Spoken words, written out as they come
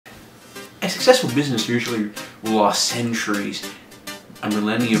successful business usually will last centuries, a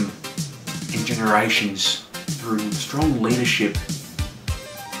millennium, and generations through strong leadership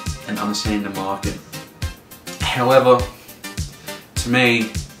and understanding the market. However, to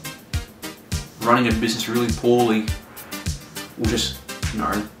me, running a business really poorly will just,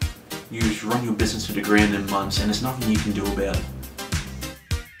 you just run your business to the ground in months, and there's nothing you can do about it.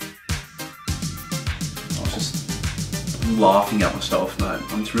 I was just laughing at myself, mate.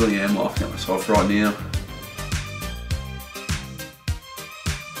 I just really am laughing at myself right now.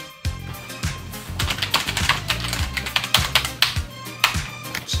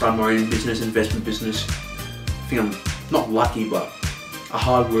 Started my own business, investment business. I think I'm not lucky, but a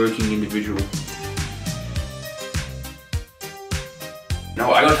hard-working individual.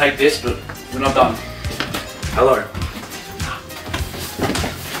 No, I'm gonna take this, but we're not done. Hello.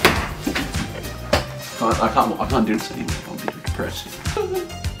 I can't do this anymore. I'm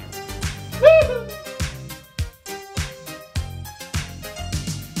depressed.